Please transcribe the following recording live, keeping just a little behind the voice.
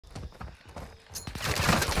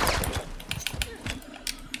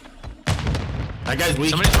That guy's weak.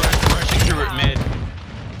 Somebody's rushing through it mid.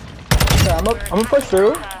 Yeah, I'm gonna push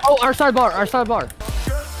through. Oh, our side bar, our side bar.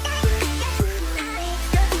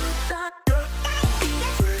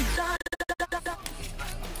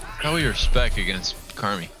 How we respect against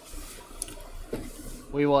Carmi?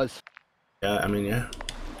 We was. Yeah, I mean, yeah.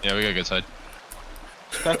 Yeah, we got a good side.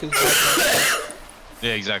 Spec is back.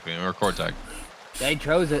 Yeah, exactly. And we're core tag. They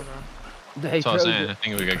chose it. They That's what I'm chose saying. I it.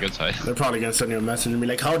 think we got good side. They're probably gonna send you a message and be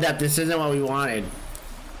like, hold up, this isn't what we wanted.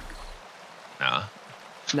 Nah.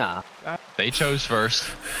 Nah. They chose first.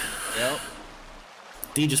 Yep.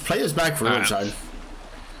 D, just play this back for All real right. side.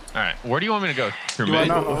 Alright, where do you want me to go? Through You mid?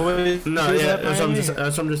 No, yeah, that's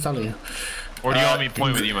what I'm just telling you. Or do you want me to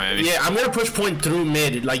point with you, Miami? Yeah, I'm gonna push point through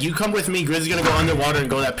mid. Like, you come with me, Grizz is gonna go underwater and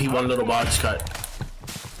go that P1 little box cut.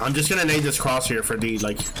 I'm just gonna nade this cross here for D,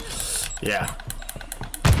 like, yeah.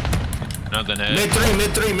 Nothing hit. Mid 3,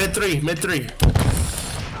 mid 3, mid 3, mid 3.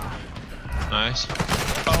 Nice.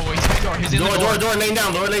 Oh, wait, he's in the door. He's in the door. Door, laying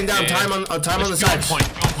down, Yeah. time on the Go sides. point.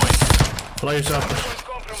 Play yourself.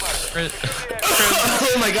 Chris.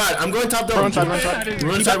 Oh my god, I'm going top door. Run side.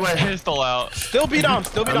 Run side way. Pistol out. Still beat on.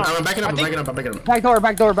 I'm backing up, I'm backing up. Back door,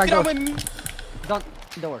 back door, back Beat on door. with me. Don't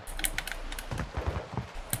door.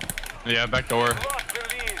 Yeah, back door.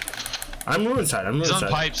 I'm ruin side, He's on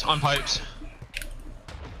pipes.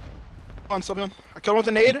 On something. I killed him with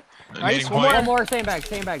a nade. Nice. Nading One point. One more. more, same bag.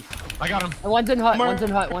 I got him. One's in hut, More. one's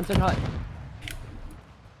in hut.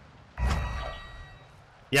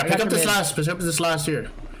 Yeah, I pick got up this your last here.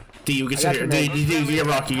 D, you can I sit got here. your D, you get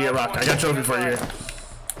rock, I got trophy for you.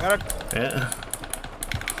 Got it. Yeah.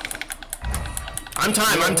 I'm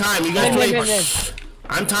time. You guys play.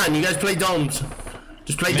 I'm time. You guys play domes.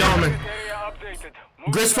 Just play dome.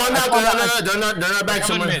 Grizz spawned out. They're not back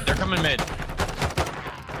somewhere. They're coming mid.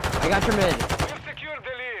 I got your mid.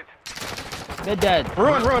 Mid dead.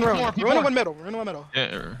 Ruin. More, Ruin one middle.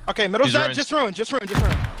 Yeah. Okay, middle's He's dead. ruined. Just ruin.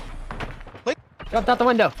 Jumped out the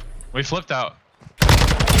window. We flipped out.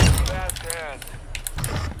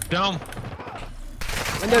 Down.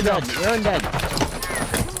 Window dead. Ruin dead.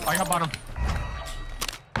 I got bottom.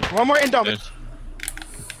 One more in dome. Good.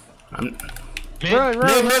 I'm Ruin.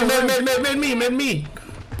 mid me.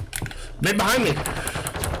 Mid behind me.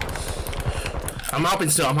 I'm hopping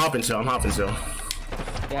still.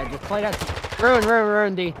 Yeah, just play that.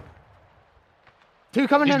 Ruin, D. Two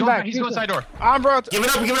coming in back. He's going side door. I'm bro. Give it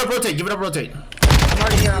up, rotate.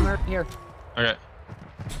 I'm already here. Okay.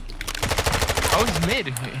 Oh, he's mid.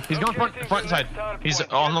 He's going front side. He's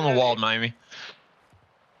on the wall, Miami.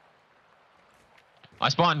 I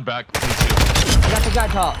spawned back. I got the guy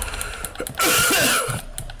top.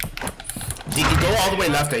 D, go all the way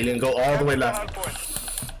left, Alien. Go all the way left.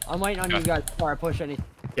 I'm waiting on you guys before I push any.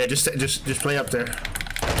 Yeah, just play up there.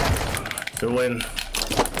 Good win.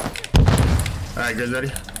 Alright, Grizz, ready?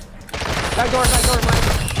 Back door, Mike.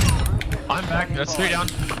 I'm back. That's 3 down.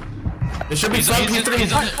 It should be He's front in- P3.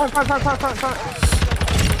 he's in- Front.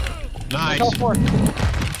 Nice. Go for it.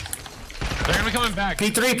 They're gonna be coming back.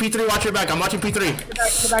 P3, watch your back. I'm watching P3.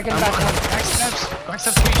 Get back in the back. Back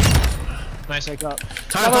steps. Pick up.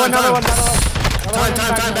 Time. Another one.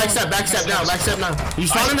 Time. Back step now. You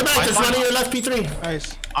spawn in the back. Just run in your left P3.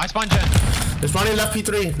 Nice. I spawned Jen. Just run in left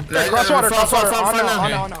P3. Crosswater. Front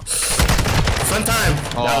now. No. Front time.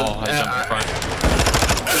 Oh, I jumped in front.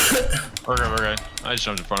 We're good. I just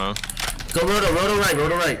jumped in front of him. Go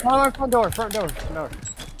roto right. Oh, front door.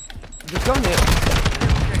 Just go near.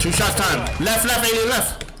 2 shots time. Left, Alien,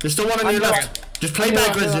 left. There's still one on your left. Just play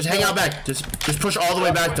back, Grizz. Just hang out back. Just push all the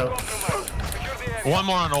way back, though. One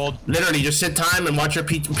more on old. Literally, just sit time and watch your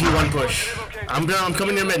P1 push. I'm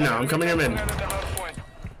coming your mid now.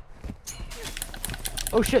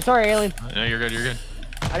 Oh shit, sorry, alien. No, you're good.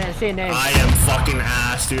 I didn't see a name. I am fucking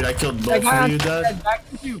ass, dude. I killed both of you, Doug.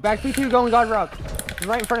 Back P2, going God Rock. He's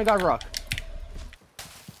right in front of God Rock.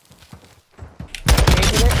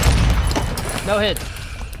 No hits.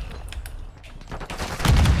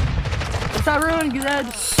 It's not ruined, dead.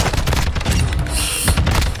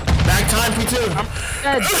 Back time, P2.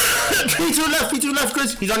 Dead. P2 left,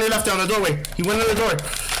 Chris. He's on your left down the doorway. He went in the door.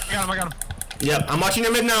 I got him. Yep, I'm watching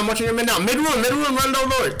your mid now. Mid room, run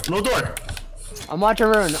low door. I'm watching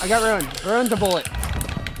Ruin. I got Ruin. Ruin's a bullet.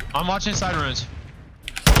 I'm watching side ruins.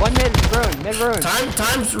 One mid Ruin.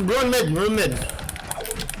 Time's ruin mid.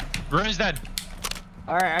 Ruin's dead.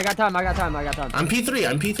 Alright, I got time. I'm P3.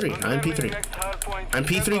 I'm P3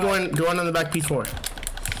 going on the back P4.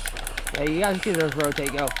 Yeah, you guys see those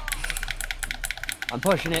rotate, go. I'm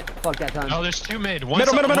pushing it. Fuck that time. Oh, there's 2 mid.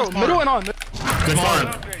 Middle and on. Good farm.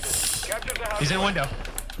 He's in window.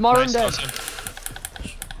 Small room Nice, dead. awesome.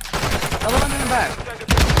 Another one in the back.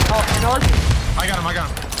 Oh, north. I got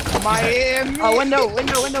him. Miami. Oh, window.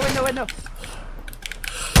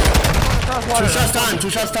 Two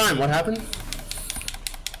shots time. What happened?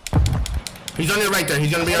 He's on your right there.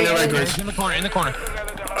 He's gonna be on your right, Grizz. He's in the corner.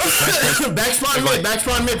 Back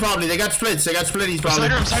spawn mid probably. They got splits. He's probably.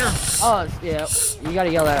 Side room. Oh, yeah. You gotta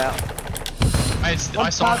yell that out. I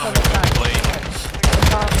saw him.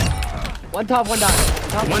 One top, one down.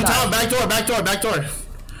 One top, back door.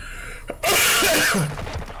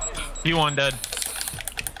 P1 dead.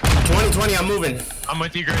 20, I'm moving. I'm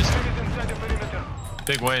with you, Grizz.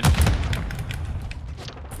 Big win.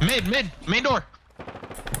 Main door.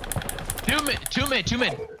 Two mid.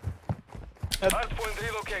 Hardpoint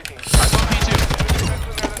relocating. I saw P2.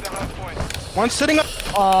 One sitting up.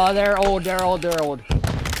 Oh, they're old.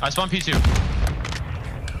 I spawned P2.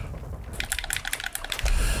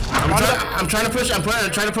 I'm trying to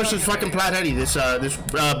push this fucking plat heady. This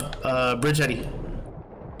bridge heady.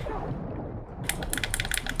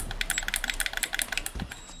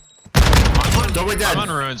 I'm on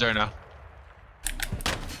ruins right now.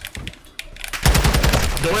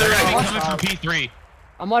 Right. Coming from P3.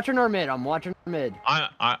 I'm watching our mid. I'm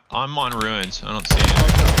on ruins. I don't see it.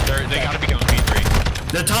 They gotta be coming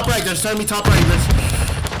P3. They're top right. They're starting me top right.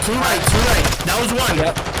 Two right. That was one.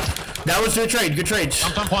 Yep. That was your trade. Good trade.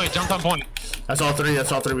 Jumped on point. That's all three.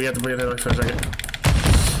 We have to bring it in for a second.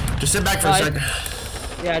 Just sit back for a second.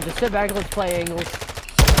 Yeah, just sit back. Let's play angles.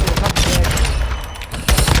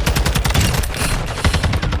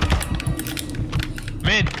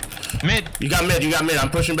 Mid. You got mid. I'm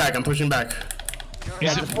pushing back.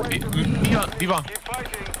 He's B-bomb.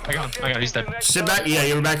 I got him. He's dead. Sit back. Yeah,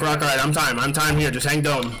 you're back rock. Alright, I'm time here. Just hang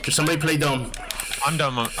dome. Just somebody play dome. I'm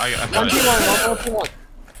done. One P1.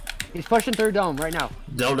 He's pushing through dome right now.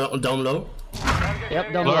 Dome low.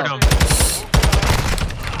 Yep, dome Lower low. dome.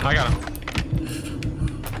 I got him.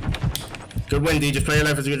 Good win, D. Just play your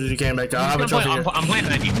life as good as you can back there. I'll have a trophy here. I'm playing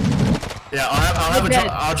that. Yeah, I'll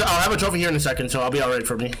have a trophy here in a second, so I'll be alright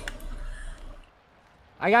for me.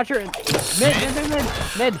 I got your mid.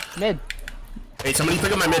 Hey, somebody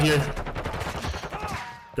pick up my mid here.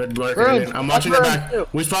 Good work. Ruins. I'm watching it back. Too.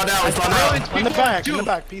 We spawned out. In the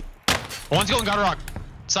back, Pete. One's going gutter rock.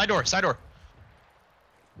 Side door.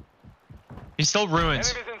 He's still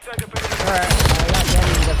ruins. Alright, I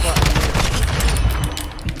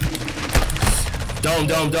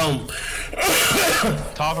got Dome.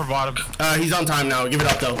 Top or bottom? He's on time now. Give it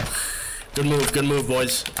up though. Good move,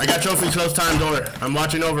 boys. I got trophy close time door. I'm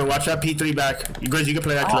watching over. Watch that P3 back. Grizz, you can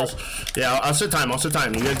play that close. Yeah, I'll set time.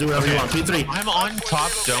 You guys do whatever you want. P3. I'm on top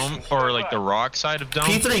dome or like the rock side of dome.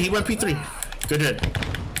 P3. He went P3. Good hit.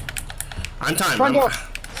 I'm time. Front door.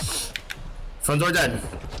 Front door dead.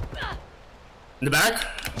 In the back.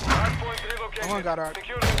 One got out.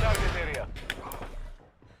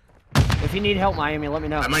 If you need help, Miami, let me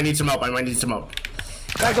know. I might need some help.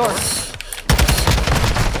 Back door.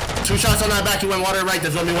 Two shots on that back. You went water right.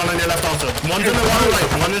 There's only one on your left also. One's in the water right.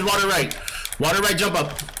 One is water right. Water right, jump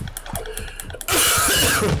up.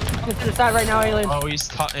 Get to the side right now, alien. Oh, he's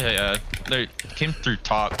top. Yeah. They came through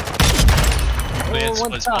top. They had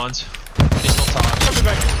split spawns. He's still top.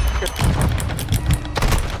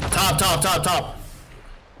 Top.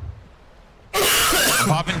 I'm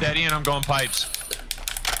popping Daddy and I'm going pipes.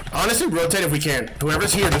 Honestly, rotate if we can.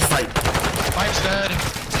 Whoever's here, just fight. Pipes dead.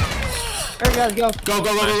 There you guys go. Go.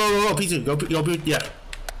 P2. Go, yeah.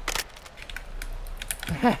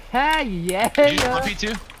 Yeah. Did you spawn P2?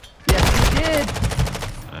 Yes, you did.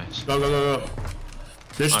 Nice. Go.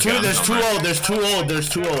 There's two old.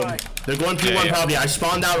 They're going P1 Yeah. probably. I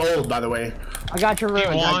spawned out old, by the way. I got your ruins.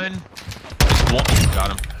 P1. Got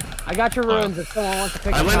him. I got your ruins if someone wants to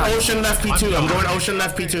pick I them went up. ocean left P2. I'm going ocean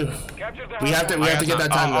left P2. We have to get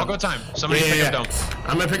that time. I'll go time. Somebody pick up dome.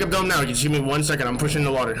 I'm gonna pick up dome now. Just give me 1 second. I'm pushing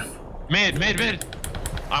the water. Mid.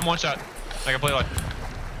 I'm one shot. I can play like.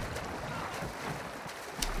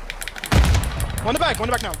 One back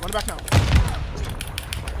now.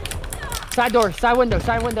 Side door, side window,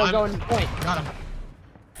 going point. Got him.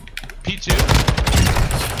 P2.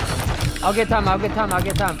 I'll get time.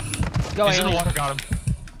 Go He's in the alien. water. Got him.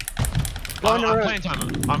 Go into I'm ruins. playing time.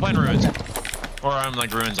 I'm playing ruins. Or I'm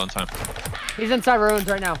like ruins on time. He's inside ruins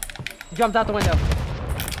right now. He jumped out the window.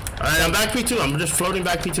 Alright, I'm back P2. I'm just floating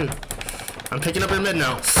back P2. I'm picking up in mid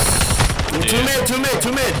now. Yeah. Two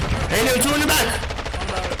mid. Hey, no, two in the back.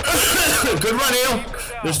 Good run, Neil.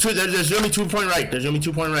 There's gonna be 2 point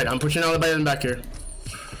right. I'm pushing all the way in the back here.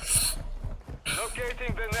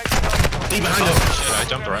 D behind us. Shit, I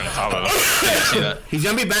jumped right on top of him. Yeah, see that. He's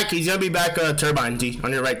gonna be back turbine, D,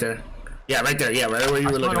 on your right there. Yeah, right there. Yeah, right where you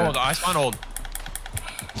were looking at. I spawned old.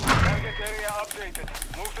 Target area updated.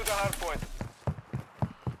 Move to the hard point.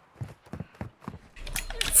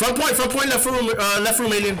 Front point, left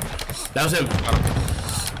room, alien. That was him.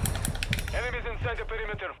 Enemies inside the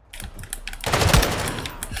perimeter.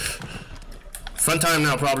 Front time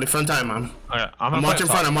now, probably. Front time, man. Okay, I'm watching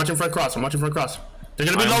front. I'm watching front cross. They're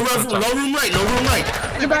gonna be low room right.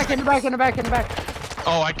 In the back.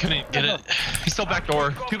 Oh, I couldn't get it. He's still back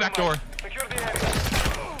door. 2 back door. Secure the area.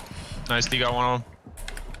 Nice, D got one on him.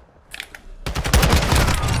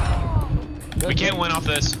 We can't win off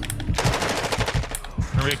this.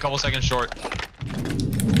 We're gonna be a couple seconds short.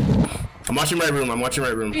 I'm watching right room.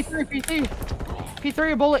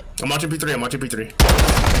 P3 a bullet. I'm watching P3.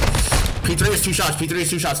 P3 is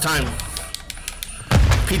 2 shots. Time.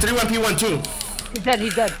 P3 1, P1 2. He's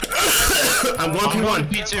dead. I'm going P1.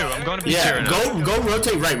 P2. I'm going to P2 Yeah, right now. go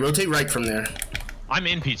rotate right from there. I'm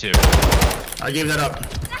in P2. I gave that up.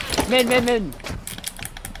 Mid. Where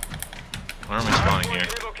am I spawning here?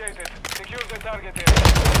 Relocated. Secure the target area.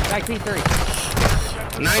 Back P3.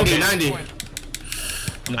 90.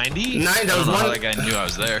 90? There was one. That guy knew I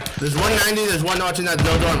was there. There's 190. There's one watching that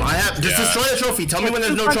no dorm. I have just destroy the trophy. Tell me when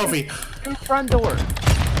there's no trophy. Front door.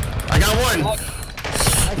 I got one.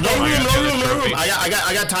 Low room.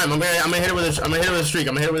 I got time. I'm gonna hit it with a streak.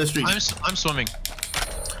 I'm swimming.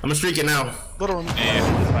 I'm gonna streak it now. Little room. Yeah.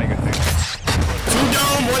 2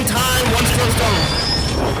 dome, 1 time, 1 close dome.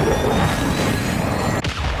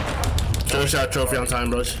 Show shot trophy on time,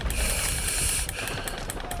 bros.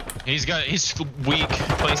 He's weak.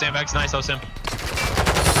 Playing sandbags. Nice, that was him.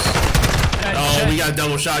 Oh, we got a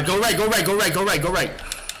double shot. Go right.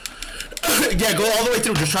 Yeah, go all the way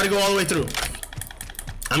through. Just try to go all the way through.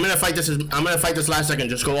 I'm gonna fight this last second.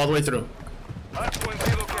 Just go all the way through. Hardpoint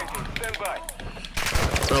relocated. Stand by.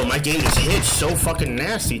 Bro, my game just hit so fucking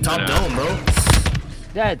nasty. Top dome, bro.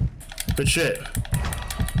 Dead. Good shit.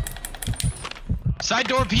 Side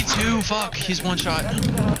door P2. Fuck, he's 1 shot.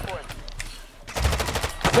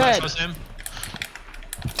 Dead. That was him.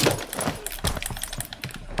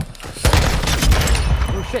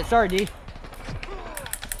 Oh shit, sorry D.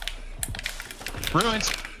 Ruins.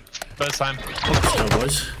 First time. Let's go,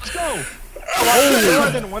 boys. Let's go.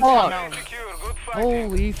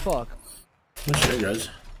 Holy fuck. Good shit, guys.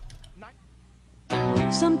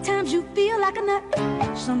 Sometimes you feel like a nut,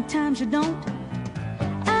 sometimes you don't.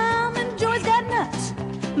 Almond Joy's got nuts,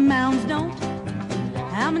 Mounds don't.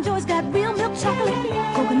 Almond Joy's got real milk chocolate,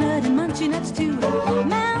 coconut and munchy nuts too.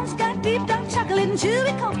 Mounds got deep dark chocolate and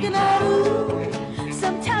chewy coconut. Ooh.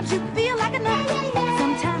 Sometimes you feel like a nut,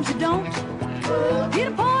 sometimes you don't.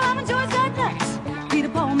 Peter Paul, Almond Joy's got nuts, Peter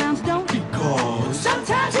Paul, Mounds don't. Because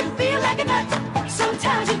sometimes you feel like a nut,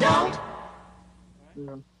 sometimes you don't.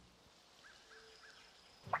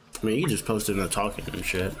 I mean, you just posted no talking and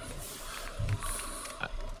shit.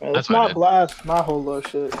 Man, let's not blast my whole little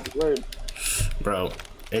shit. Word. Bro,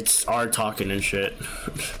 it's our talking and shit.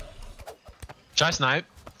 Should I snipe?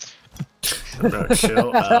 Bro,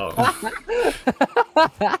 chill out.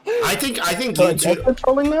 I think you two.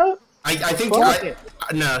 Controlling that? I think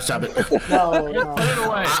no, stop it. No.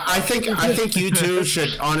 I think you two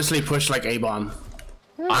should honestly push like A-bomb.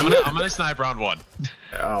 I'm gonna snipe round 1.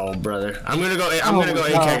 Oh, brother. I'm gonna go AKG. I'm gonna go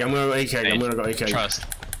AKG. Trust.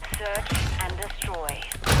 Search and destroy.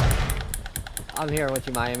 I'm here with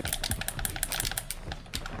you, Miami.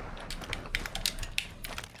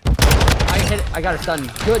 I got a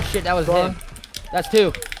stun. Good shit, that was him. That's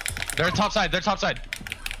 2. They're top side.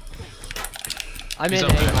 I'm He's in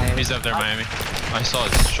up A, there. Miami. He's up there, Miami. I saw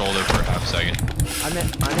his shoulder for a half second. I'm in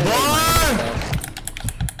A, Miami.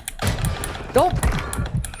 Don't!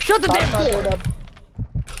 Shut the damn door!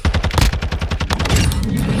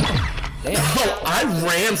 Damn. Oh, I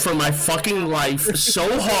ran for my fucking life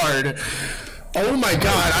so hard. Oh my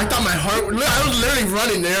god, I thought my heart. I was literally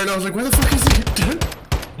running there, and I was like, "Where the fuck is he?"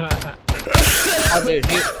 Oh, dude,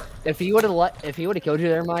 if he would have killed you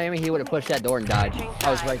there, Miami, he would have pushed that door and died. I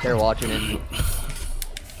was right there watching him.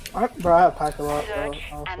 Bro, I have packed a lot.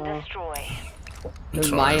 Search and destroy.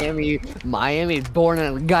 Dude, Miami's born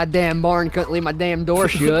in a goddamn barn, couldn't leave my damn door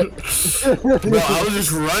shut. Bro, I was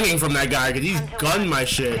just running from that guy because he's gunned my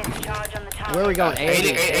shit. Where are we going?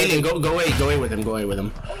 Alien, go away with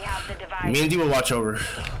him. Me and D will watch over.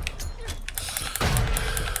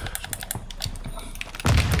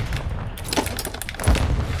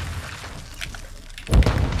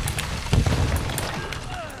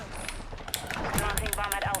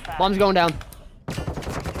 Bomb's going down.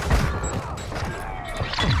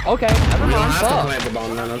 Okay, never We don't mind. have to plant the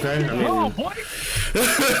bomb then, okay? I mean,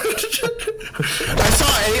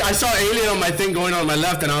 I saw alien on my thing going on my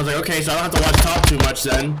left, and I was like, okay, so I don't have to watch top too much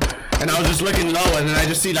then. And I was just looking low, and then I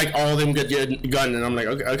just see like all of them get gunned, and I'm like,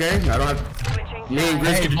 okay, I don't have. Me and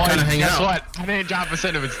Grizz could kind of hang guess out. what? I didn't drop a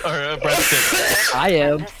cinnamon or a breadstick. I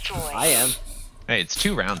am. Hey, it's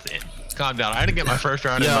 2 rounds in. Calm down. I didn't get my first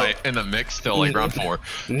round in the mix till like round 4.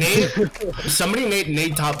 Nade, somebody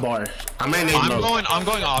nade top bar. I'm gonna nade low. I'm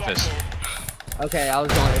going office. Okay, I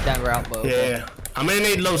was going to hit that route, but Yeah, I'm gonna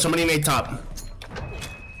nade low. Somebody nade top.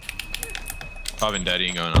 Bob and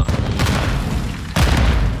Daddy going on.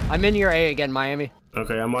 I'm in your A again, Miami.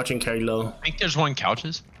 Okay, I'm watching carry low. I think there's 1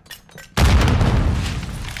 couches.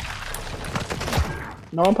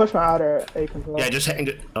 No one pushed my outer A control. Yeah, just hang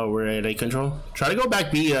it. Oh, we're at A control. Try to go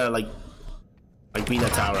back B, like B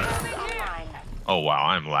that tower. Oh wow,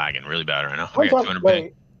 I'm lagging really bad right now. I One's got up, 200 wait.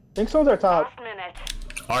 ping. I think someone's our top.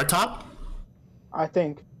 Our top? I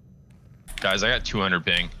think. Guys, I got 200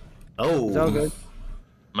 ping. Oh. So good.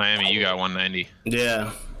 Miami, you got 190.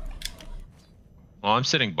 Yeah. Well, I'm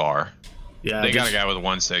sitting bar. Yeah. They got a guy with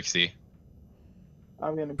 160.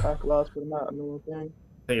 I'm getting pack loss, but I'm not a new thing.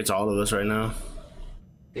 I think it's all of us right now.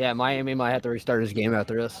 Yeah, Miami might have to restart his game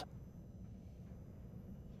after this.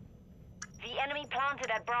 The enemy planted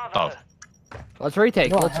at Bravo. Oh. Let's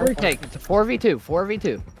retake. No, Let's retake. It's a 4v2.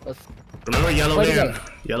 4v2. Let's. Remember yellow Way to van. go.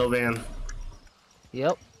 Yellow van.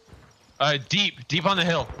 Yep. Deep on the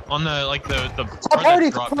hill. On the the Top party,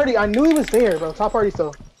 top party. I knew he was there, bro. Top party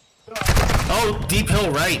still. Oh, deep hill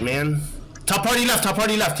right, man. Top party left. Top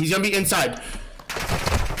party left. He's gonna be inside.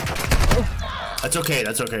 That's okay.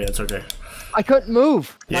 That's okay. That's okay. I couldn't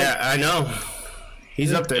move. Yeah, I know.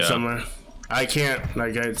 He's up there Yeah. somewhere. I can't.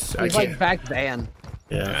 Like I He's can't. like back van.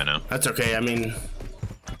 Yeah, I know. That's okay. I mean,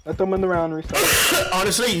 Let them in the round restart.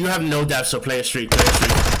 honestly, you have no depth, so play a streak. Play a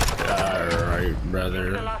streak. Alright,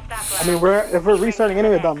 brother. I mean, if we're restarting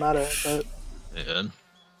anyway, it don't matter. But Yeah.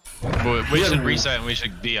 We should reset and we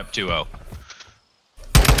should be up 2-0.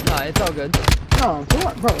 No, it's all good. no,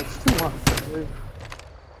 2-1, bro. It's 2-1.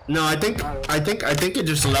 No, I think it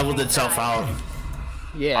just leveled itself out.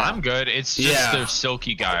 Yeah. I'm good. It's just Yeah. their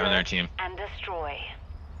silky guy on their team. And destroy.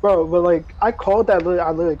 Bro, but like, I called that.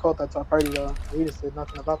 I literally called that top party though. We just did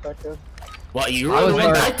nothing about that kid. Well, you I were was right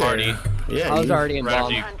already- back there. Party. Yeah, I was you- already involved.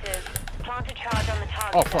 Reggie. Hunters. Plant a charge on the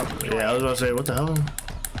target. Oh fuck. Yeah, I was about to say, what the hell?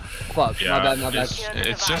 Fuck. Yeah, My bad. My bad.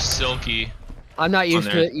 it's just silky. I'm not used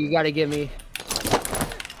on to there. it. You gotta give me.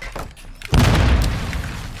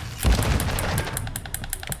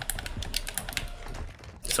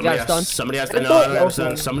 Somebody got stunned? has, somebody has to It's know. not I understand.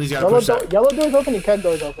 open. Somebody's got to push that. Yellow door's open and keg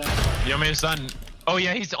door's open. You want me to stun? Oh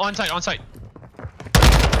yeah, he's on site.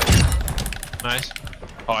 Nice.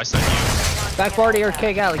 Oh, I stunned you. Back party or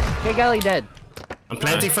K Galley. K Galley dead. I'm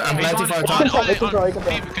planting for. I'm He's planting for our on, top. on, Control, on, control.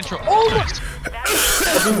 David, control.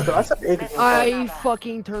 I said A control. I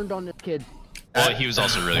fucking turned on this kid. Well, he was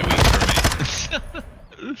also really weak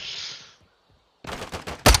for me.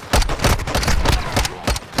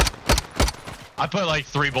 I put like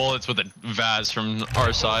 3 bullets with a Vaz from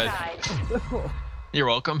our side. You're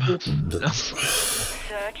welcome. Search and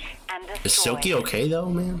destroy. Is Silky okay though,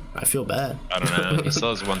 man? I feel bad. I don't know. He still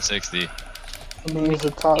has 160. I mean, he's the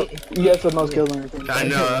top. He has the most kills on your team. I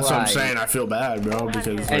know. That's what I'm Right. saying. I feel bad, bro, because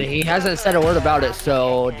And like, he hasn't said a word about it,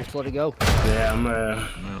 so just let it go. yeah, I'm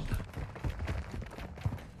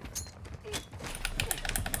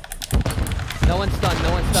No one's stunned.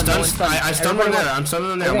 No one's stunned. No one's stunned. I stunned one there. I'm stunning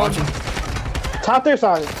one there. I'm Everyone- watching. Top their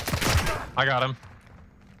side. I got him.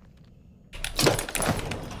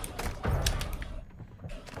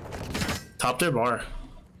 Top their bar.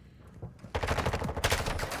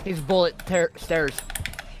 He's bullet stairs.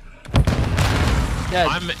 Dead.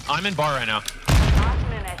 I'm in bar right now. Last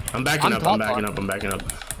minute. I'm backing I'm up. top I'm backing bar. up. I'm backing up.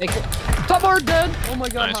 Top bar dead. Oh my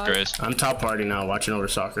god. Nice, hi. Grace. I'm top party now, watching over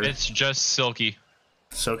soccer. It's just silky.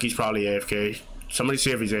 Silky's probably AFK. Somebody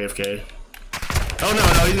see if he's AFK. Oh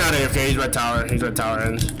no, he's not AFK. He's red tower. He's red tower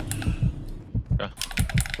ends. Okay.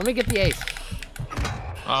 Let me get the ace.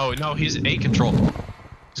 Oh no, he's A control.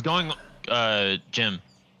 He's going gym.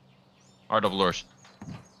 RWRs.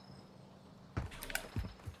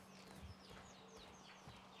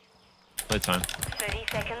 Playtime. 30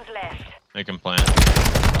 seconds left. Make him plan.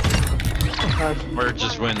 Nice. We're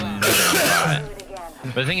just winning.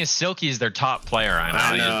 But the thing is, Silky is their top player right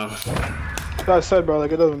now. I know. That's what I said, bro.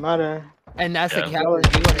 Like, it doesn't matter. And that's the Yeah.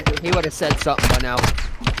 captain. He would have said something by now.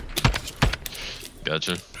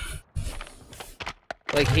 Gotcha.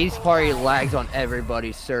 Like he's probably lags on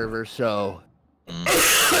everybody's server, so.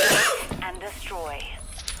 And destroy.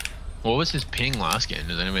 What was his ping last game?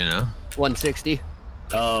 Does anybody know? 160.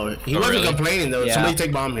 Oh, he Oh, wasn't really? complaining though. Yeah. Somebody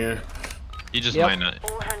take bomb here. He just Yep. might not.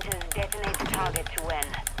 All hunters detonate the target to win.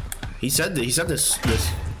 He said this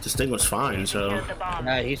thing was fine. So Secure the bomb.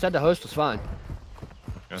 He said the host was fine.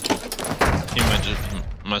 Gotcha. He might just.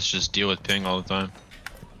 Must just deal with ping all the time.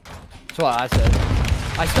 That's what I said.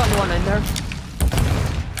 I stunned one in there.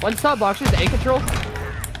 One stop boxers, A control.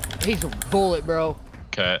 He's a bullet, bro.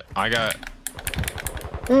 Okay, I got.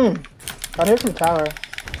 I hear some tower.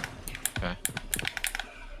 Okay.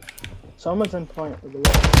 Someone's in point. 1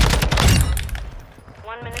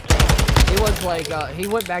 minute left. He was like, he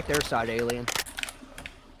went back their side, alien.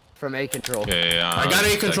 From A control. Okay, I got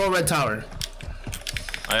A control red tower.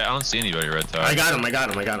 I don't see anybody red tower. I got him.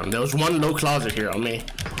 There was one low closet here on me.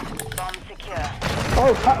 Bomb secure.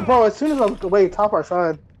 Oh, top, bro! As soon as I looked away, top our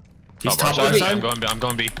side. He's Top top our right side. side? I'm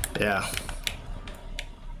going B. Yeah.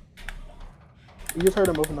 You just heard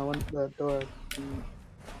him open the door.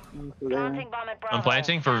 Planting bomb at Bravo. I'm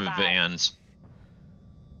planting for Stand by. Vans.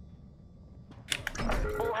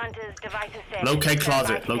 All hunters, devices set. Locate Stand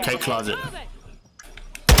closet. by Locate to closet.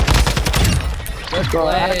 Bro,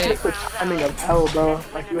 I Play. took the timing of hell, bro.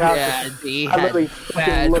 Like you have Yeah, to. he I had literally bad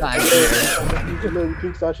fucking looked time. at it. You just literally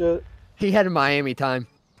peeks that shit. He had Miami time.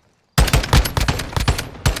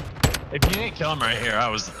 If you didn't kill him right here, I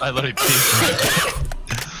literally peeked. Switching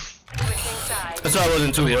sides. That's why I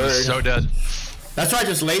wasn't too He was worried. so dead. That's why I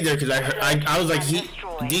just laid there because I was like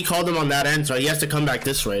D called him on that end, so he has to come back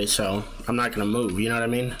this way. So I'm not gonna move. You know what I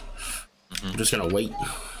mean? I'm just gonna wait.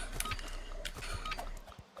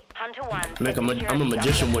 Hunter 1. I'm a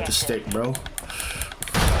magician with the stick, bro.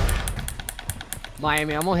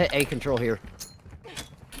 Miami, I'm gonna hit A control here.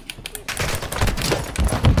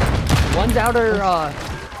 One's outer,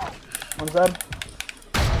 One's dead.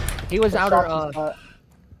 he was outer,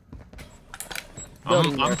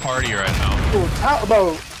 I'm party right now. Ooh,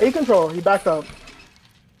 bro, A control. He backed up.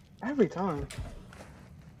 Every time.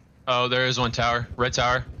 Oh, there is one tower. Red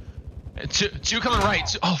tower. Two coming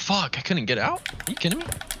right. Oh, fuck. I couldn't get out. Are you kidding me?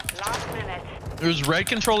 Last minute. There's red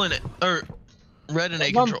control in it. Or red and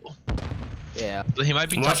A control. yeah. So he might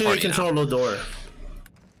be I'm top watching the party now. control the door.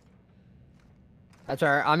 That's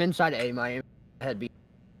alright, I'm inside A, Miami. Head B.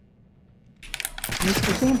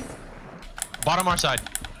 Bottom our side.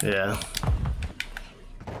 Yeah.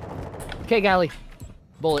 Okay, Galley.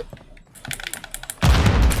 Bullet.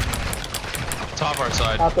 Top our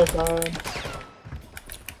side. Top their side.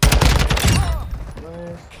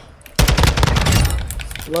 Nice.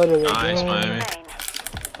 Loaded it. Nice, Miami. Remain.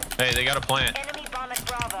 Hey, they got a plant. Enemy bomb at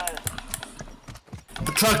Bravo.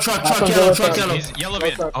 Truck, Awesome, yellow, go truck, with yellow. He's yellow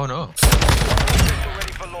bin. Oh, no.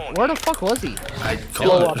 Where the fuck was he? I Blow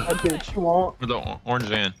called up it. that bitch. You want? With the orange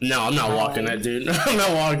van. No, I'm not walking that, dude. I'm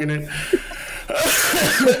not walking it.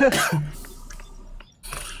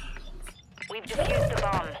 We've defused the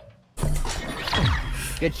bomb.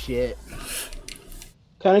 Good shit.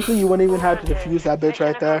 Technically, you wouldn't even have to defuse that bitch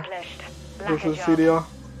right there. Accomplished. This is Lack a job. CDO.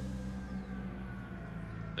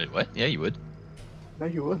 Wait, what? Yeah, you would. No,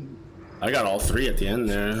 you wouldn't. I got all three at the end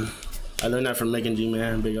there. I learned that from Megan G,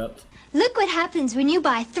 man. Big up. Look what happens when you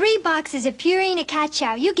buy 3 boxes of Purina Cat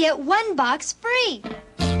Chow. You get 1 box free.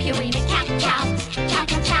 Purina Cat Chow. Chow,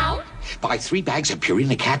 chow, chow. Buy 3 bags of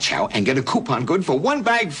Purina Cat Chow and get a coupon good for 1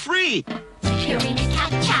 bag free. Purina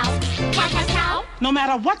Cat Chow. Chow, chow, chow. No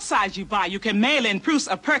matter what size you buy, you can mail in proofs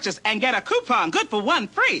of purchase and get a coupon good for 1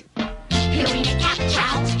 free. Purina Cat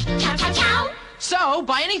Chow. Chow, chow, chow. So,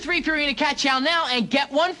 buy any 3 Purina Cat Chow now and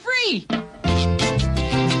get 1 free!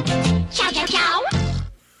 Chow, chow, chow.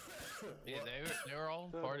 Yeah, they were all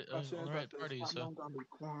party, on the right parties, so.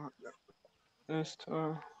 This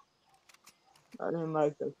time. I didn't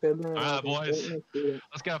like the feeling. Alright, boys.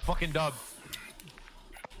 Let's get a fucking dub.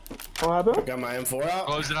 What happened? Got my M4 out.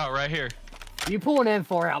 Close it out right here. You pull an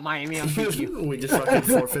M4 out, Miami, I'm beating you. We just fucking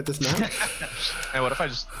forfeit this now. Hey, what if I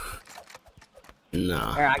just...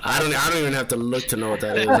 Nah, Alright, I don't even have to look to know what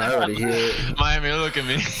that is. I already hear it. Miami, look at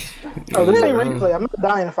me. Oh, this ain't replay. I'm not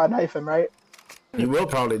dying if I knife him, right? You will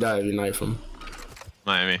probably die if you knife him.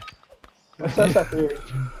 Miami. That's that theory.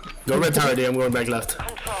 Go red tower, D. I'm going back left.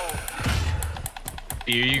 Control.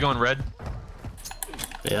 Are you going red?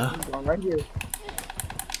 Yeah. I'm going right here.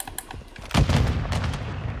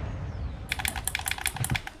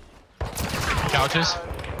 Couches?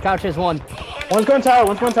 Couch is 1. One's going tower.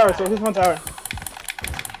 One's going tower. So who's one tower?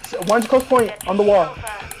 One's close point on the wall.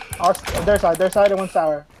 Their side, and one's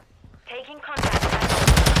tower. Taking contact.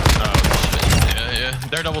 Oh, shit. Yeah.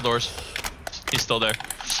 They're double doors. He's still there.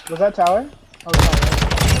 Was that tower? Oh, tower.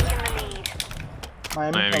 Taking the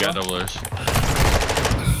lead. Miami got double doors.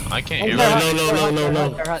 I can't hear No, you. no.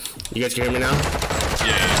 You guys can hear me now?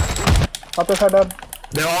 Yeah. Pop their side up.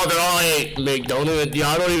 They're all A. Big. Y'all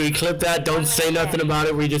don't even clip that. Don't say nothing about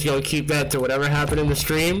it. We just gonna keep that to whatever happened in the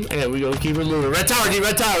stream, and we gonna keep it moving. Red tower, D.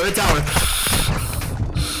 Red tower.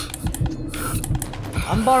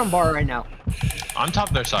 I'm bottom bar right now. I'm top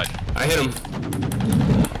of their side. I hit him.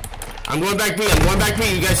 I'm going back B. I'm going back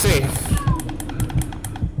B. You guys say.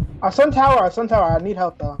 I sun tower. I need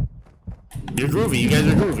help though. You're groovy. You guys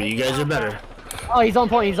are groovy. You guys are better. Oh, he's on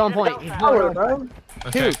point. He's on point. He's Tower, on. bro.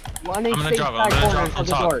 Okay. Two. One in I'm gonna each drop. side I'm gonna corners drop of from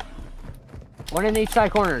the door. top. One in each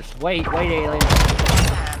side corners. Wait, alien.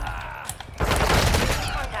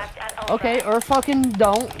 Contact at Ultra. Okay, or fucking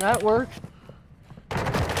don't. That works.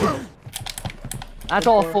 That's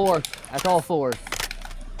all four. That's all four.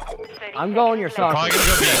 30 I'm going your seconds Probably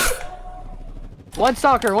soccer. gonna go B. One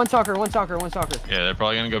soccer. One soccer. One soccer. One soccer. Yeah, they're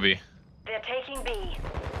probably gonna go B. They're taking B.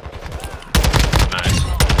 Nice.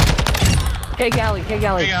 K Galley. K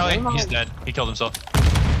Galley. Big alley. He's dead. He killed himself.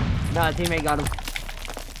 Nah, teammate got him.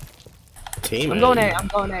 Team. I'm going A. I'm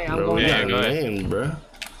going A. I'm Bro, going yeah, A. go ahead. name, bro.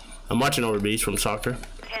 I'm watching over B's from soccer.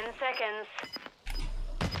 10 seconds.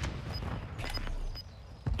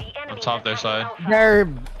 The enemy top is their attacking side. Alpha. Their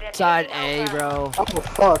They're side taking A, Alpha. bro. Oh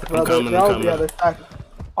fuck, bro. I'm coming, They're all I'm the coming. other side.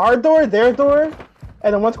 Our door, their door,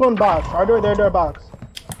 and then one's going box. Our door, their door, box.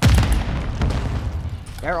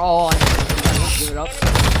 They're all on. Give it up.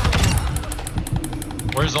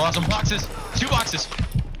 Where's the last one? Boxes. 2 boxes.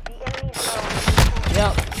 The enemy's low.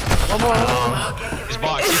 Yep. One more. He's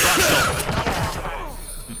boxed. He's boxed still.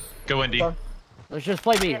 Go Indy. Done. Let's just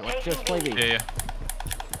play B. Let's just play B. Yeah.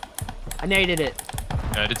 I naded it.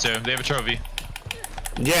 Yeah, I did too. They have a trophy.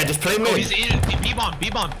 Yeah, just play Oh, mid. he's in B-bomb.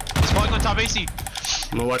 B-bomb. He's probably going top AC.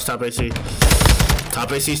 I'm gonna watch top AC.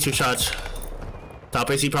 Top AC's 2 shots. Top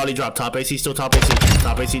AC probably dropped. Top AC still top AC.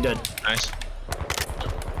 Top AC dead. Nice.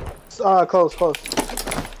 Close.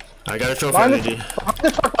 I got a trophy Behind energy. the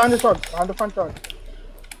truck, behind the front truck.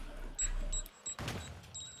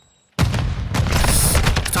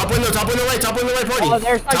 Top window right party. Oh,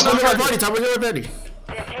 there's Top window right party. Top window right party.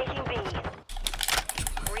 They're taking B.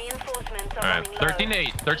 Reinforcements are Alright. running low.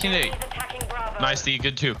 13-8. 13-8. Enemies attacking Bravo. Nice, D.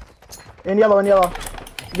 Good too. In yellow.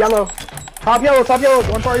 Yellow. Top yellow.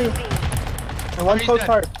 One party. And one He's close dead.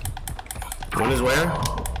 part. One is where?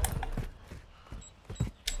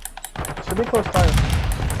 Should be close part.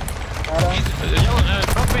 He's yelling.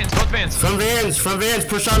 Both vans. From Vans.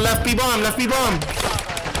 Push on left B bomb.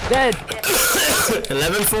 Dead.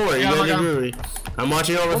 11-4. You Yeah, guys my are God. groovy. I'm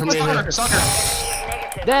watching over from here. Soccer.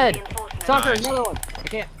 Negative. Dead. Reinforcements. Soccer. Nice. Another one. I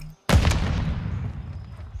can't.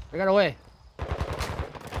 I got away.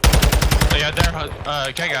 Oh, yeah,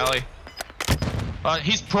 there. Keg alley.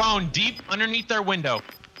 He's prone deep underneath their window.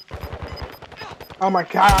 Oh my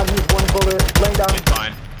god, I need one bullet. Laying down. It's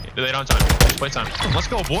fine. They don't have time. Just play time. Let's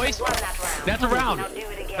go, boys. Won that round. That's a round. Now do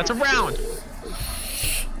it again. That's a round.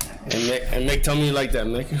 And Mick, tell me you like that,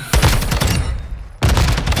 Mick.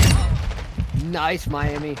 Nice,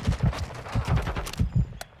 Miami.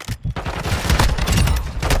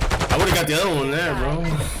 I would've got the other one there, bro.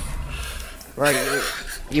 Right.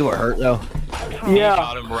 You were hurt though. Yeah.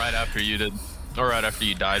 Got him right after you did. Or right after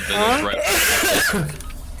you died, but it was right after.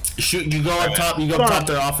 Shoot, you go up top. You go up top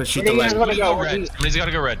their office. Shoot the leg. Somebody's gotta go red. Somebody's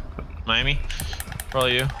gotta go red. Miami?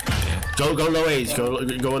 Probably you. Yeah. Go low A's. Go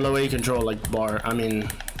with low A control like bar. I mean,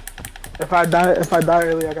 If I die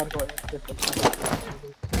early, I gotta go.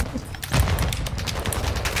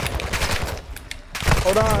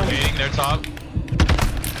 Hold on. Waiting, they're top.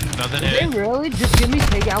 Nothing Did they hit. really just give me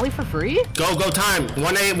Pig Alley for free? go time.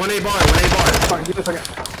 1A bar. Fine, give me a second.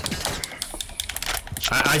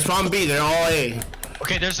 I spawn B. They're all A.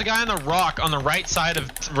 Okay, there's a guy on the rock on the right side of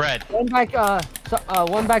red. One back,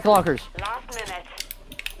 one back lockers. Last minute.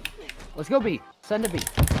 Let's go B. Send to B.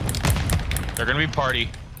 They're gonna be party.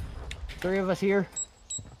 3 of us here.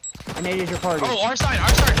 I naded your party. Oh, our side.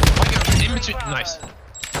 Like, in between. Nice.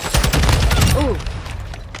 Ooh.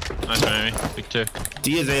 Nice, Miami. Big 2.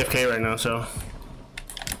 D is AFK right now, so.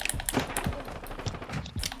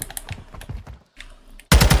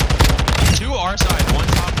 Two our side. One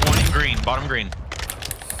top, one in green. Bottom green.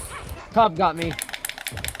 Top got me.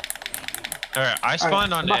 Alright, I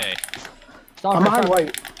spawned on A. Stalker I'm behind top.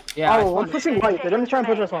 white. Yeah. Oh, one's pushing white. They're gonna try and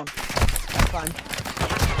push us on. That's fine.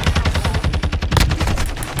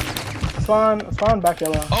 Spawn back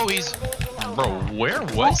yellow. Oh, he's... Bro, where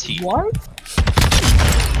was he? What?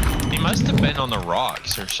 He must have been on the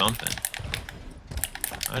rocks or something.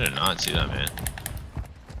 I did not see that, man.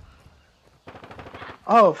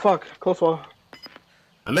 Oh fuck, close wall.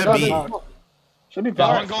 I'm at B. Should be There's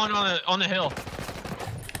one back. going on the hill.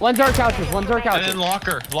 One's our couches. And then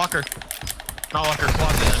locker. Not locker,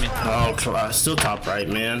 closet, I mean. Oh, class. Still top right,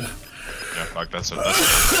 man. Yeah, fuck, that's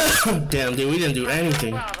Damn, dude, we didn't do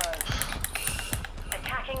anything. Bravo.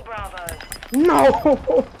 Attacking Bravo. No.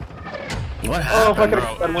 What Oh, happened? fuck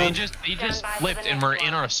it. Bro, he just flipped and we're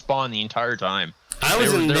in our spawn the entire time. I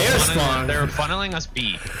was in their spawn. They were funneling us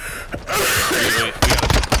B. Wait,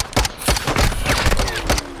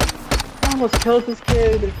 I almost killed this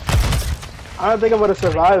kid. I don't think I would have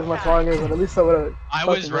survived much longer, but at least I would have. I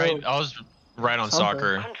was right on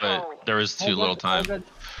soccer, but there was too little time.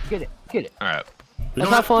 Get it. All right.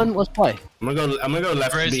 Let's have fun. Let's play. I'm gonna go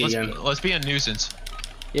left Grizz, B again. let's be a nuisance.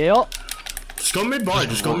 Yep. Just go mid bar.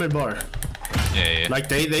 Just go mid bar. Yeah. Like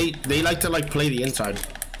they like to like play the inside,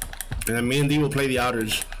 and then me and D will play the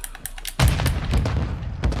outers.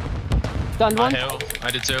 Done one.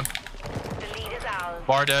 I did too. The lead is ours.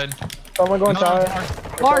 Bar dead. Someone going tower.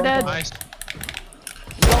 Bar dead. Nice.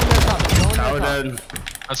 Tower dead.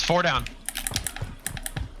 That's 4 down.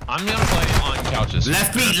 I'm gonna play on couches.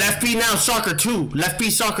 Left B now. Soccer 2. Left B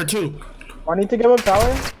soccer 2. I need to give up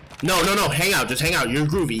tower. No. Hang out. Just hang out. You're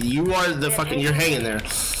groovy. You are the fucking. You're hanging there.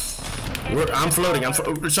 I'm floating.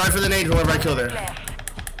 Sorry for the nade. Whoever I kill there.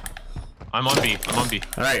 I'm on B. All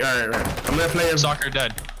right. I'm gonna play him. Soccer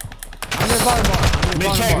dead. I'm gonna bar.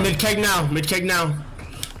 Mid keg now.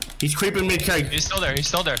 He's creeping mid keg. He's still there.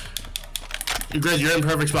 Grizz, you're in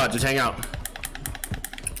perfect spot. Just hang out.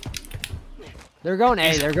 They're going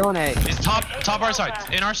A. He's top our side.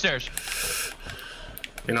 In our stairs.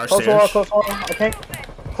 Close wall. Okay.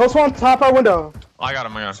 Close one, top our window. I got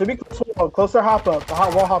him. Should be close wall. Closer hop up. The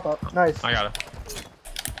hot wall hop up. Nice. I got him.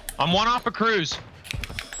 I'm one off a cruise.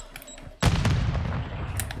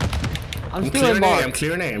 I'm clearing A. I'm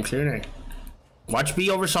clearing A. Watch B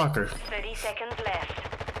over soccer. 30 seconds left.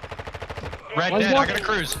 Red dead. I got a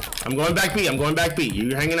cruise. I'm going back B.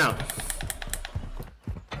 You're hanging out.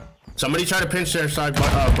 Somebody try to pinch their side bar.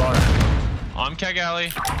 I'm keg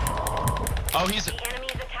alley. Oh, he's. The enemy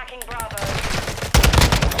is attacking Bravo.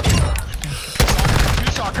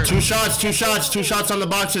 Two Two shots on the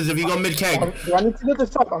boxes if you go mid keg. Do I need to get this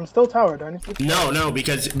top? I'm still tower. Do I need to? No,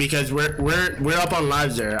 because we're up on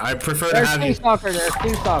lives there. I prefer to have you. There's two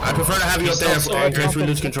soccer. I prefer to have you up there in case we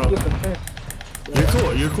lose control. You're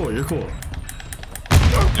cool.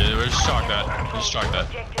 Yeah, we're just shocked that.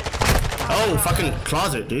 Oh, fucking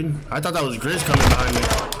closet, dude. I thought that was Grizz coming behind me.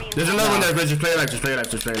 There's another one there, Grizz. Just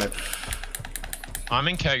play life. I'm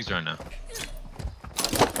in kegs right now.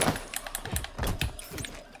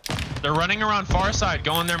 They're running around far side,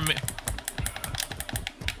 going there.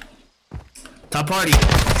 Top party's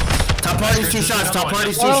 2 shots. Top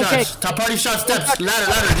party's 2 shots. Top party shot steps. Ladder.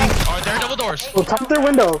 Oh, they're double doors. Oh, top their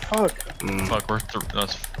window. Fuck. Fuck,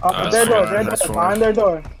 that's. Their door. Behind their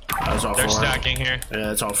door. That's all They're 4. stacking here. Yeah,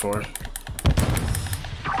 that's all 4.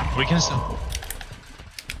 We can still.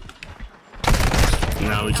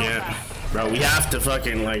 No, we can't. Bro, we have to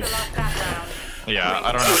fucking like. Yeah,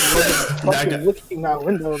 I don't know. Fucking looking out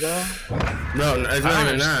window, bro. No, it's not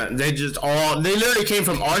even that. They literally came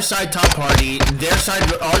from our side top party, their side,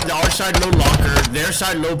 our side low locker, their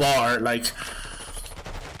side low bar, like.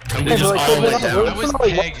 And we just all went down. I was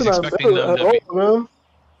kegs expecting them to be.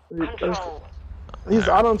 Control.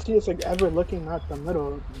 I don't see us like ever looking at the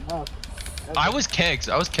middle of the map. I was kegs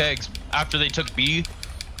after they took B,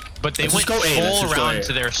 but they went go A, full around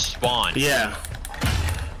to their spawn. Yeah.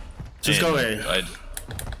 Just go A.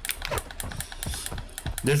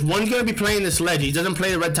 There's one gonna be playing this ledge. He doesn't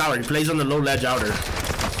play the red tower. He plays on the low ledge outer.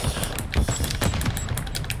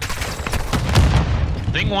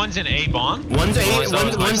 I think one's in A bomb. One's A.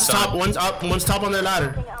 One's top. One's up. One's top on their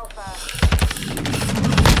ladder.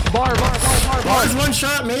 Bar. Bar's 1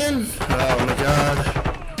 shot, man. Oh my god.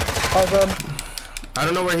 I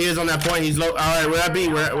don't know where he is on that point. He's low. All right, we're at B.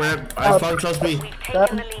 We're at. I spawned close B.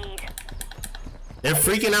 Taking the lead. They're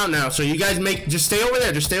freaking out now, so you guys just stay over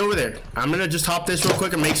there, I'm gonna just hop this real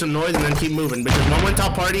quick and make some noise and then keep moving, because one went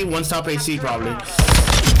top party, one's top AC probably.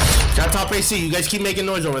 Got top AC, you guys keep making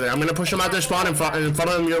noise over there. I'm gonna push them out their spawn and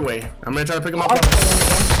funnel them your way. I'm gonna try to pick them up.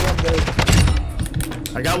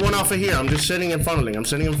 I got one off of here, I'm just sitting and funneling,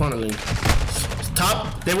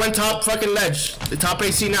 Top, they went top fucking ledge. The top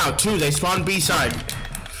AC now, 2, they spawned B side.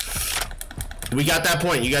 We got that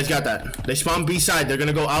point, you guys got that. They spawned B side, they're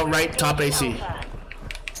gonna go outright top AC.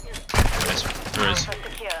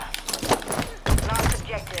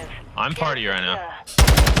 I'm party right now.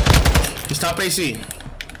 He's top AC.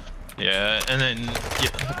 Yeah, and then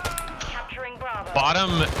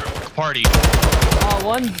bottom party.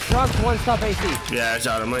 One truck, one top AC. Yeah, it's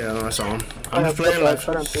out. I saw him. I'm just playing left.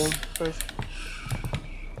 Still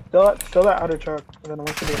that outer truck. And then I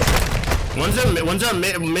want to do One's on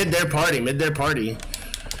mid their party. Mid their party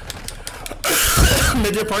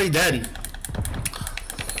dead.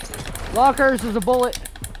 Lockers is a bullet.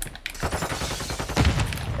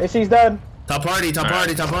 AC's dead. Top party. I'm Still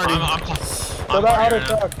that outer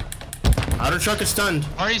truck. Outer truck is stunned.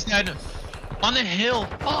 Party's dead. On the hill.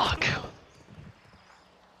 Fuck.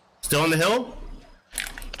 Still on the hill?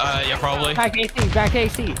 Yeah, probably. Back AC, back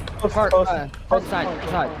AC. Part side.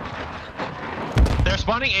 They're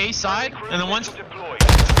spawning A side, and then one's. I'm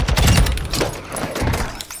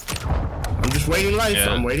just waiting life.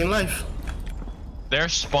 Yeah. I'm waiting life. Their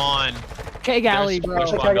spawn. K Galley, Their bro.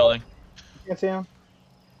 spawn building. You can see him.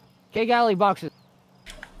 K Galley boxes.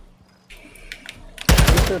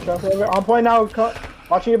 On point now.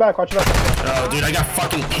 Watching you back. Watch your back. Oh, dude, I got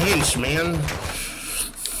fucking pinched, man.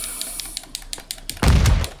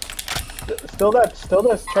 Still this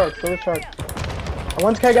chart.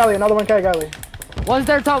 One's K Galley, another one K Galley. One's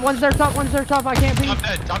their top. I can't beat.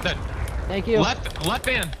 Top dead. Thank you. Left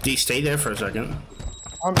band. D, stay there for a second.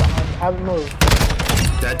 I haven't moved.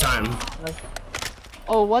 That time.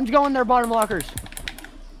 Oh, one's going their bottom lockers.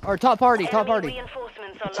 Or top party.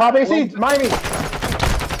 Reinforcements on Top AC, Miami.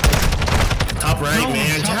 Top right, No,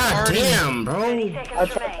 man. top God party. damn, bro. I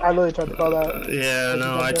literally tried to call that. Yeah,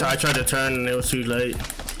 no, I tried to turn and it was too late.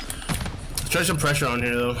 Let's try some pressure on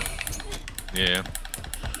here, though. Yeah.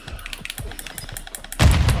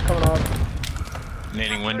 I'm coming out.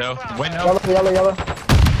 Nading window. Yellow.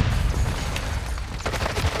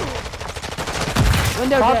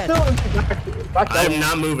 Window Top dead. still. Back I down. am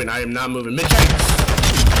not moving. Mid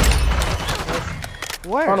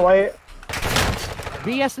Where? On white.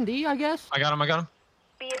 B, S, and D, I guess? I got him.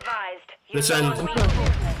 Be advised. Listen. Reinforcements.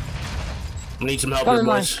 I need some help Come here, in,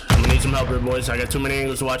 boys. I'm gonna need some help here, boys. I got too many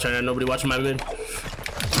angles to watch. I got nobody watching my mid.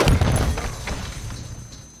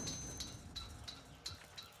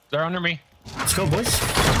 They're under me. Let's go, boys.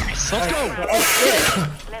 Let's go.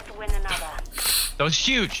 Let's win another. That was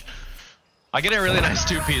huge. I get a really nice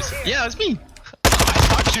two-piece. Yeah, that's me. I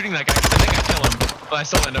stopped shooting that guy because I think I kill him, but I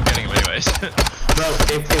still end up getting him anyways. Bro,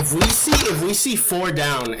 if we see 4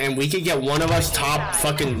 down and we could get one of us top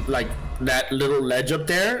fucking like that little ledge up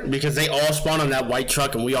there because they all spawn on that white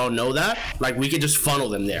truck and we all know that, like we could just funnel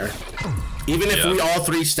them there. Even if we all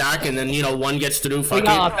 3 stack and then one gets through. We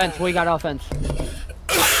got offense.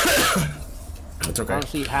 That's okay. I don't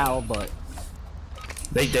see how, but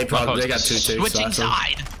They probably got 2 ticks. Switching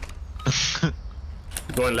side.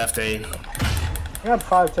 Going left A. I got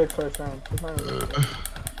 5 ticks first round.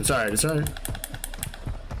 It's alright.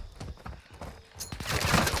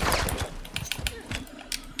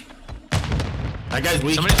 That guy's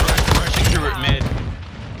weak. Somebody's rushing through mid.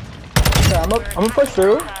 Okay, I'm gonna push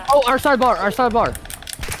through. oh, our side bar.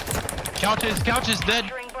 Couch is dead.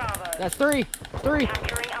 Capturing Bravo. That's 3. Capturing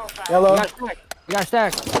Alpha. Yellow. We got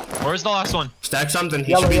stack. Where's the last one? Stack something.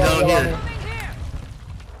 He Yellow, should be yellow, down yellow. here.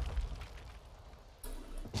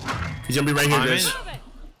 He's gonna be right here, I'm guys.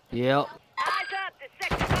 Yep.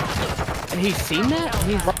 And he's seen that?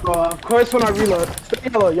 He's Of course when I reload.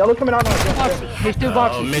 Yellow coming out now. He's 2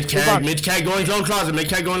 boxes. Oh, mid cag going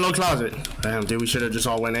low closet. Damn, dude, we should have just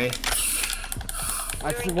all went A.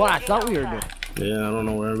 That's what I thought we were doing. Yeah, I don't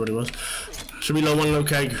know where everybody was. Should be low 1 low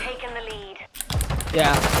keg. Taking the lead.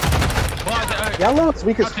 Yeah. Yellow's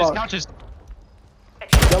weak as fuck. Couches.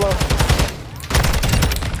 Yellow.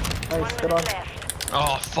 One Nice, good on. minute left.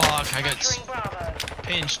 Oh fuck, I got Capturing Bravo.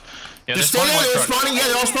 pinched. Yeah, Just they're stay there. They're spawning spawning. Yeah,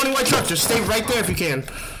 they're all spawning white trucks. Just stay right there if you can.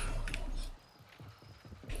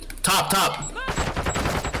 Top. Top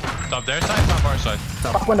their side, top our side.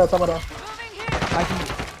 Top window. I can.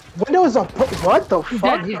 Window is up. What the He's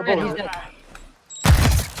fuck? dead. He's dead.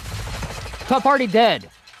 Top party dead.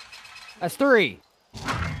 That's 3.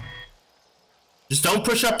 Just don't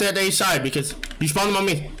push up that A side because you spawned them on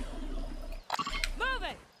me.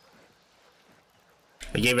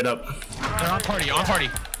 I gave it up. They're on party.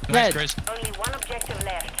 Dead. Nice, Grizz. Only one objective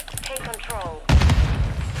left. Take control.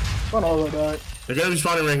 One all of that. They're gonna be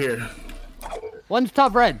spawning right here. One's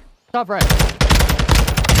top red. On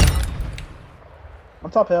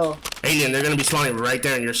top hill. Alien, they're gonna be spawning right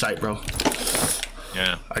there in your sight, bro.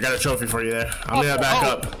 Yeah. I got a trophy for you there. I'm gonna back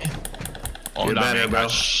up. Oh, You're that better, man bro.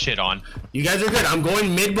 got shit on. You guys are good. I'm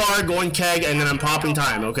going mid bar, going keg, and then I'm popping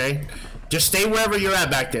time, okay? Just stay wherever you're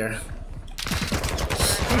at back there.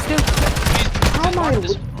 How am I? Oh,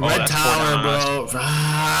 Red that's tower, 4 down on us. bro. Fuck.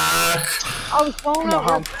 I was falling No, out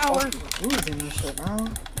I'm red tower. losing this shit now.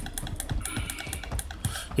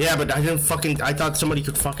 Yeah, but I thought somebody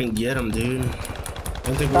could fucking get him, dude. I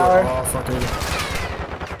didn't think we Tower. were all fucking...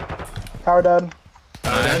 Tower dead.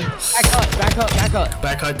 Dead? Back up.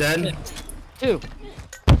 Back hut dead? 2.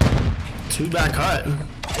 2 back hut.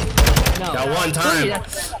 No. Got 1 time. 3,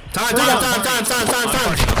 that's- Time.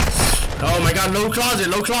 Oh my god, low closet.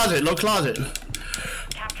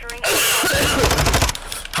 Capturing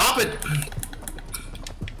Hop it.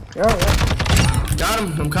 Yeah. Got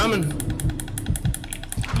him. I'm coming.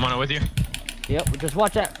 I'm on it with you. Yep, just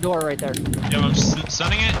watch that door right there. Yeah, I'm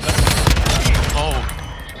stunning it. Oh.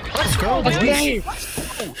 Let's go, Let's baby. go.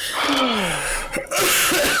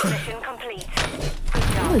 Mission complete.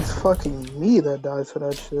 It's fucking me that dies for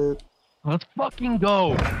that shit. Let's fucking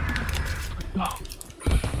go. Let's go.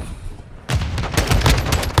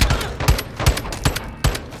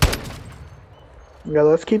 Yeah,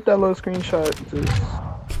 let's keep that little screenshot.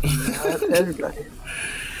 Just not everybody.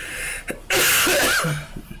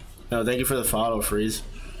 No, thank you for the follow, Freeze.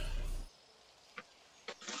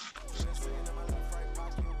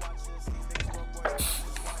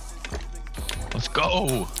 Let's go.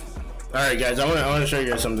 All right, guys, I want to show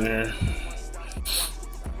you guys something here.